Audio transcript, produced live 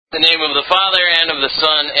In the name of the Father, and of the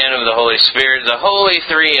Son, and of the Holy Spirit, the Holy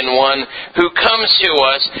Three in One, who comes to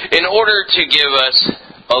us in order to give us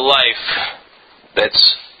a life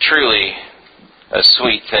that's truly a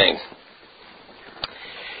sweet thing.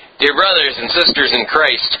 Dear brothers and sisters in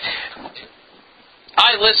Christ,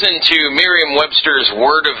 I listen to Merriam-Webster's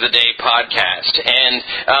Word of the Day podcast, and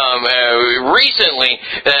recently,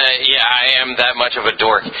 I am that much of a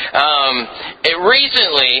dork.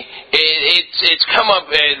 Recently, it's come up.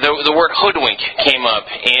 The word hoodwink came up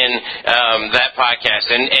in that podcast,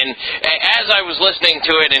 and as I was listening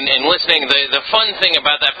to it and listening, the fun thing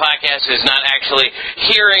about that podcast is not actually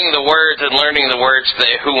hearing the words and learning the words.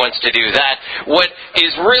 Who wants to do that? What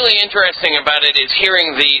is really interesting about it is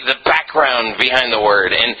hearing the background behind the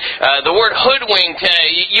word. And the word hoodwinked,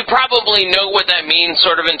 you probably know what that means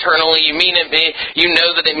sort of internally. You know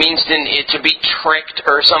that it means to be tricked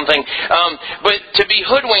or something. But to be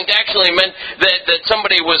hoodwinked actually meant that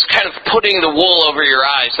somebody was kind of putting the wool over your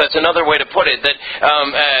eyes. That's another way to put it. That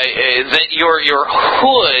your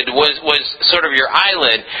hood was sort of your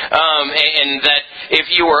eyelid, and that if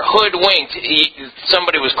you were hoodwinked,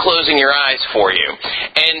 somebody was closing your eyes for you.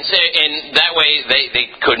 And that way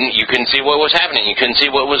you couldn't see what was happening. You couldn't see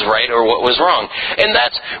what was right or what was wrong. And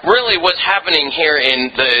that's really what's happening here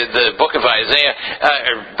in the book of Isaiah,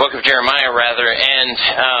 or book of Jeremiah rather,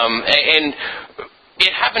 and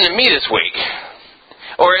it happened to me this week.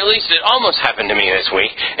 Or at least it almost happened to me this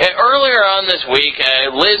week. Earlier on this week,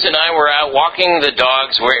 Liz and I were out walking the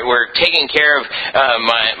dogs. We're taking care of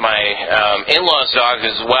my in-laws' dogs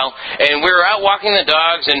as well. And we were out walking the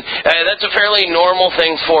dogs, and that's a fairly normal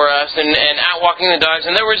thing for us, and out walking the dogs.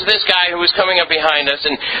 And there was this guy who was coming up behind us,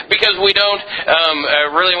 and because we don't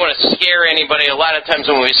really want to scare anybody, a lot of times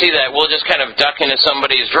when we see that, we'll just kind of duck into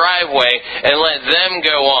somebody's driveway and let them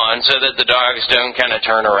go on so that the dogs don't kind of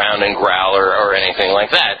turn around and growl or anything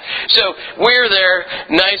like that. So we're there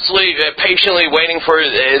nicely, patiently waiting for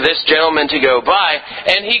this gentleman to go by,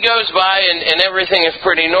 and he goes by, and everything is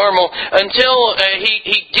pretty normal until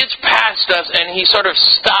he gets past us, and he sort of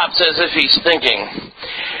stops as if he's thinking.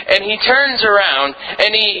 And he turns around,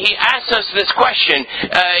 and he asks us this question.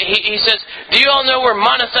 He says, "Do you all know where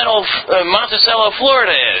Monticello,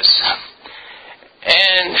 Florida is?"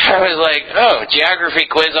 And I was like, "Oh, geography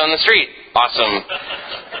quiz on the street. Awesome."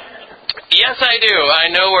 Yes, I do. I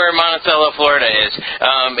know where Monticello, Florida is.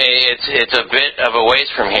 It's a bit of a ways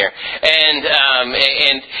from here. And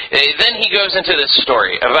then he goes into this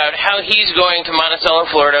story about how he's going to Monticello,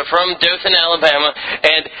 Florida from Dothan, Alabama,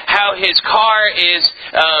 and how his car is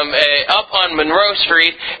up on Monroe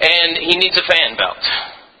Street, and he needs a fan belt.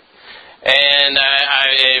 And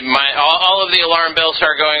all of the alarm bells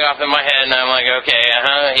start going off in my head, and I'm like, okay,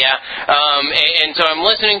 yeah. And so I'm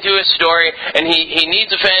listening to his story, and he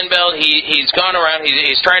needs a fan belt. He's gone around.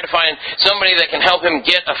 He's trying to find somebody that can help him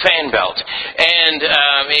get a fan belt. And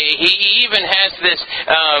he even has this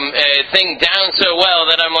thing down so well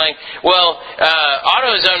that I'm like, well,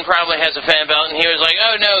 AutoZone probably has a fan belt. And he was like,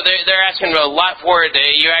 oh no, they're asking a lot for it.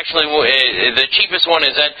 You actually, the cheapest one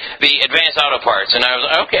is at the Advanced Auto Parts. And I was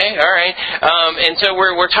like, okay, all right. And so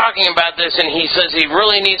we're talking about this, and he says he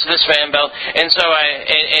really needs this fan belt, and so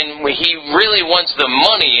he really wants the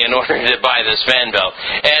money in order to buy this fan belt.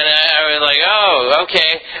 And I was like, oh,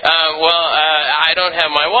 okay. Well, I don't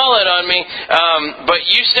have my wallet on me, but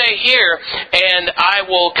you stay here, and I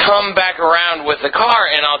will come back around with the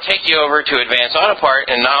car, and I'll take you over to Advanced Auto Part,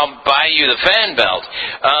 and I'll buy you the fan belt.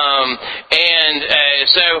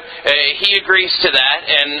 So he agrees to that,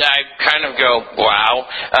 and I kind of go, wow.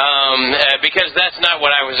 Because that's not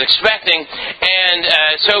what I was expecting. And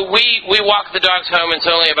so we walk the dogs home. It's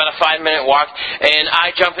only about a 5-minute walk. And I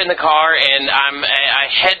jump in the car, and I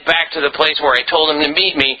head back to the place where I told him to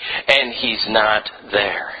meet me, and he's not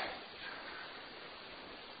there.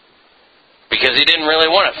 Because he didn't really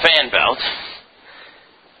want a fan belt.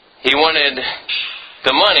 He wanted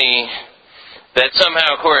the money that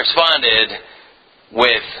somehow corresponded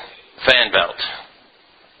with fan belt.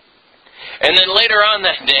 And then later on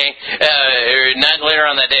that day, not later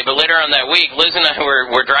on that day, but later on that week, Liz and I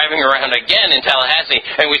were driving around again in Tallahassee,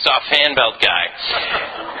 and we saw a fan belt guy.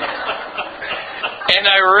 And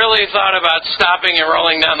I really thought about stopping and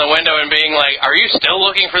rolling down the window and being like, are you still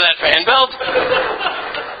looking for that fan belt?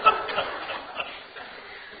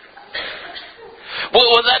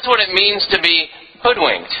 Well, that's what it means to be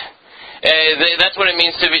hoodwinked. That's what it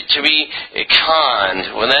means to be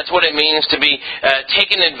conned. Well, that's what it means to be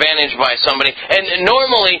taken advantage by somebody. And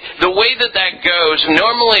normally, the way that goes,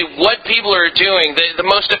 normally what people are doing, the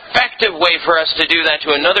most effective way for us to do that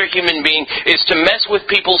to another human being is to mess with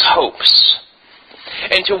people's hopes.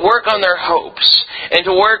 and to work on their hopes, and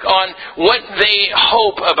to work on what they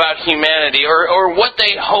hope about humanity, or what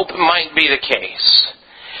they hope might be the case.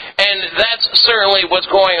 And that's certainly what's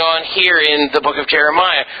going on here in the book of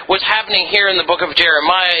Jeremiah. What's happening here in the book of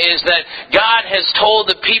Jeremiah is that God has told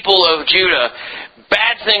the people of Judah,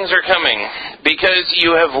 bad things are coming because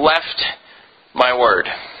you have left my word.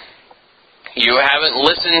 You haven't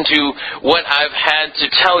listened to what I've had to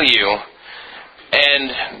tell you,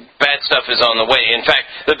 and bad stuff is on the way. In fact,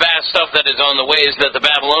 the bad stuff that is on the way is that the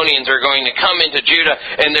Babylonians are going to come into Judah,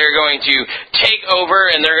 and they're going to take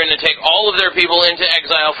over, and they're going to take all of their people into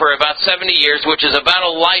exile for about 70 years, which is about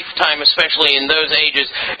a lifetime, especially in those ages.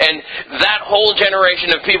 And that whole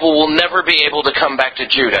generation of people will never be able to come back to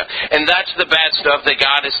Judah. And that's the bad stuff that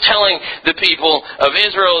God is telling the people of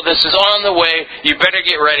Israel. This is on the way. You better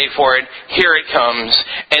get ready for it. Here it comes.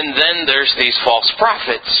 And then there's these false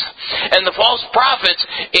prophets. And the false prophets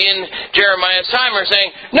in Jeremiah's time are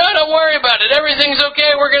saying, no, don't worry about it. Everything's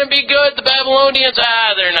okay. We're going to be good. The Babylonians,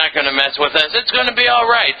 they're not going to mess with us. It's going to be all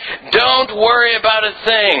right. Don't worry about a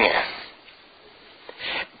thing.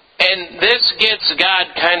 And this gets God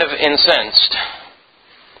kind of incensed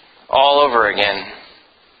all over again.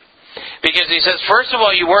 Because he says, first of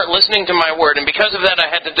all, you weren't listening to my word, and because of that I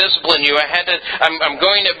had to discipline you. I'm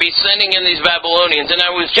going to be sending in these Babylonians, and I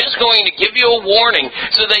was just going to give you a warning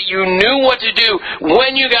so that you knew what to do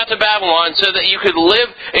when you got to Babylon, so that you could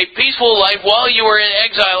live a peaceful life while you were in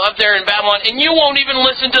exile up there in Babylon, and you won't even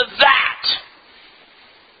listen to that.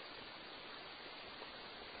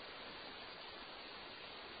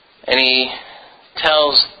 And he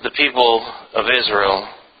tells the people of Israel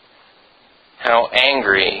how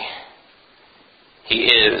angry he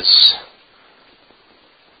is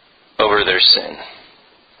over their sin,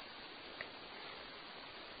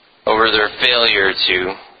 over their failure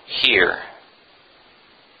to hear,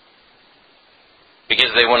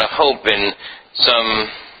 because they want to hope in some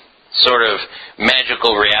sort of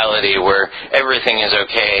magical reality where everything is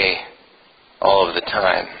okay all of the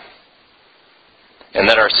time, and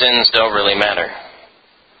that our sins don't really matter.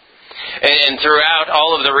 And throughout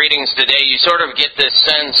all of the readings today, you sort of get this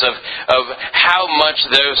sense of how much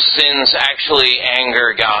those sins actually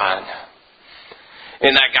anger God.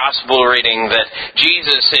 In that gospel reading, that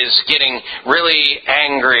Jesus is getting really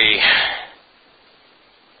angry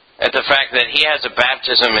at the fact that he has a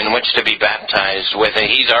baptism in which to be baptized with.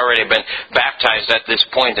 He's already been baptized at this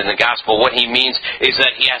point in the gospel. What he means is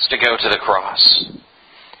that he has to go to the cross.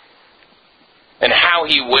 And how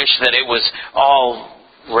he wished that it was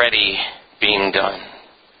already being done.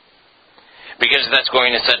 Because that's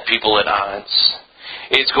going to set people at odds.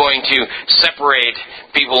 It's going to separate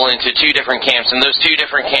people into two different camps. And those two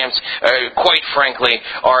different camps, quite frankly,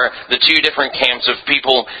 are the two different camps of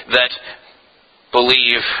people that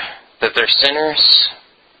believe that they're sinners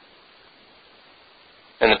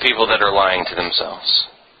and the people that are lying to themselves.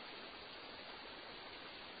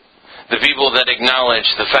 The people that acknowledge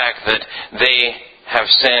the fact that they have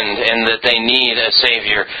sinned and that they need a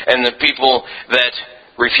Savior, and the people that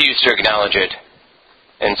refuse to acknowledge it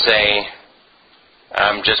and say,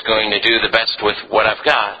 I'm just going to do the best with what I've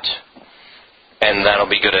got, and that'll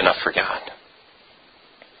be good enough for God.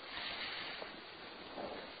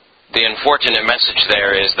 The unfortunate message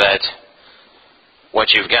there is that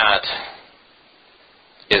what you've got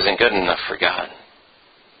isn't good enough for God.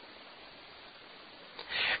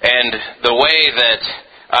 And the way that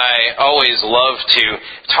I always love to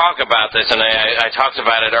talk about this, and I talked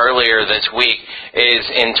about it earlier this week, is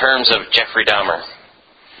in terms of Jeffrey Dahmer.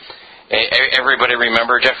 Everybody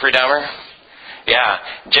remember Jeffrey Dahmer? Yeah.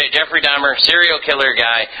 Jeffrey Dahmer, serial killer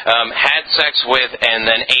guy, had sex with and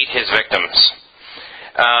then ate his victims.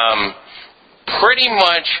 Pretty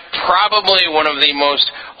much probably one of the most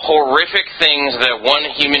horrific things that one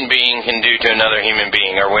human being can do to another human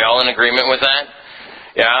being. Are we all in agreement with that?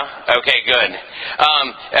 Yeah? Okay, good.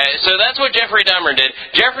 So that's what Jeffrey Dahmer did.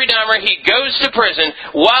 Jeffrey Dahmer, he goes to prison.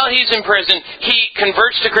 While he's in prison, he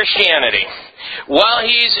converts to Christianity. While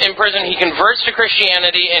he's in prison, he converts to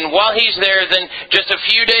Christianity, and while he's there, then just a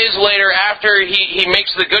few days later, after he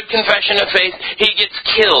makes the good confession of faith, he gets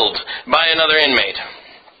killed by another inmate.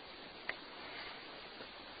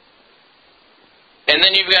 And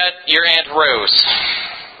then you've got your Aunt Rose.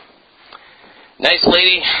 Nice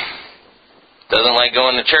lady. Doesn't like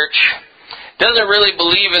going to church. Doesn't really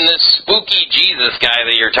believe in this spooky Jesus guy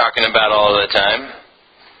that you're talking about all the time.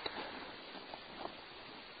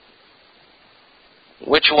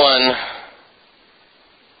 Which one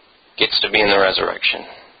gets to be in the resurrection?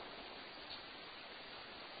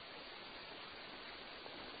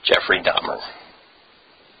 Jeffrey Dahmer.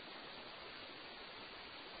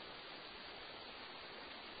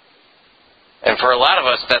 And for a lot of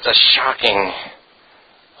us, that's a shocking,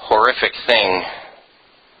 horrific thing.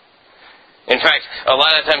 In fact, a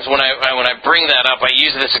lot of times when I bring that up, I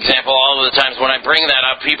use this example all of the times. When I bring that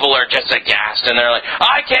up, people are just aghast, and they're like,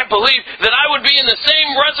 I can't believe that I would be in the same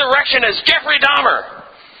resurrection as Jeffrey Dahmer.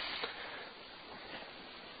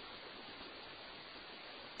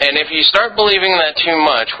 And if you start believing that too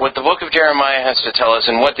much, what the book of Jeremiah has to tell us,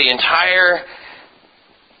 and what the entire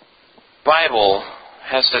Bible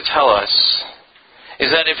has to tell us, is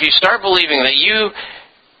that if you start believing that you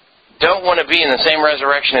don't want to be in the same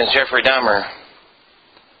resurrection as Jeffrey Dahmer,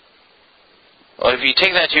 well, if you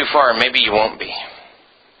take that too far, maybe you won't be.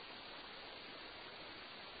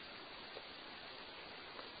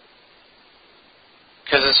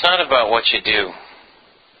 Because it's not about what you do.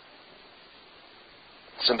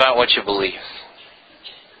 It's about what you believe.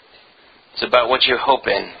 It's about what you hope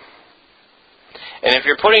in. And if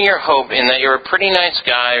you're putting your hope in that you're a pretty nice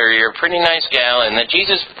guy or you're a pretty nice gal and that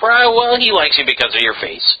Jesus, well, he likes you because of your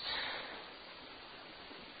face,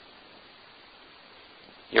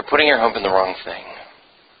 you're putting your hope in the wrong thing.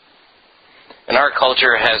 And our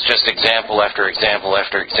culture has just example after example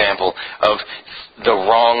after example of the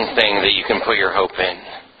wrong thing that you can put your hope in.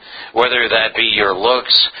 Whether that be your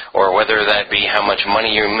looks, or whether that be how much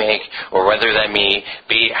money you make, or whether that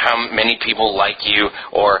be how many people like you,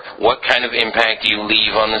 or what kind of impact you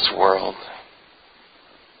leave on this world.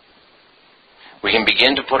 We can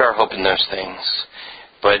begin to put our hope in those things,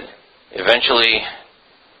 but eventually,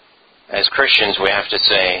 as Christians, we have to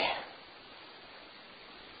say,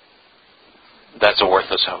 that's a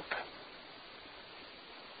worthless hope.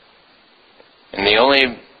 And the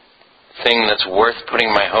only thing that's worth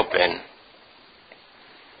putting my hope in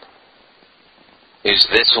is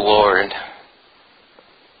this Lord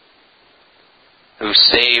who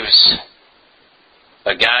saves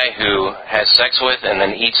a guy who has sex with and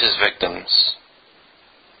then eats his victims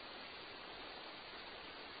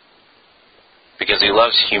because he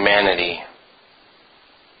loves humanity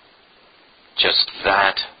just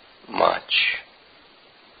that much.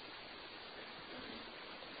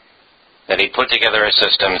 That he put together a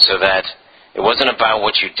system so that it wasn't about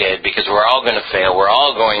what you did, because we're all going to fail, we're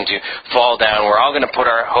all going to fall down, we're all going to put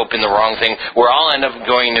our hope in the wrong thing, we're all end up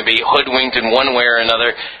going to be hoodwinked in one way or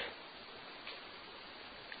another.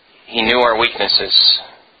 He knew our weaknesses.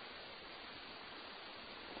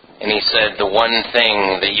 And he said, the one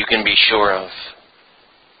thing that you can be sure of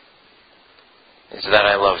is that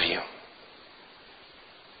I love you.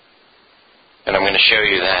 And I'm going to show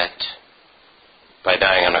you that by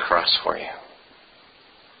dying on a cross for you.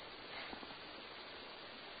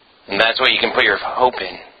 And that's what you can put your hope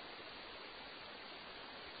in.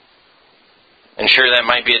 And sure, that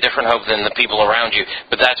might be a different hope than the people around you,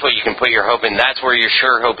 but that's what you can put your hope in. That's where your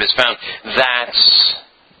sure hope is found. That's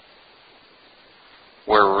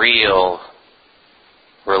where real,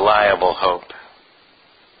 reliable hope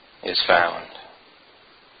is found.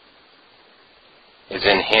 Is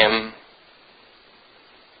in Him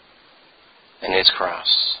and His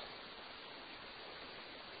cross.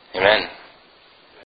 Amen.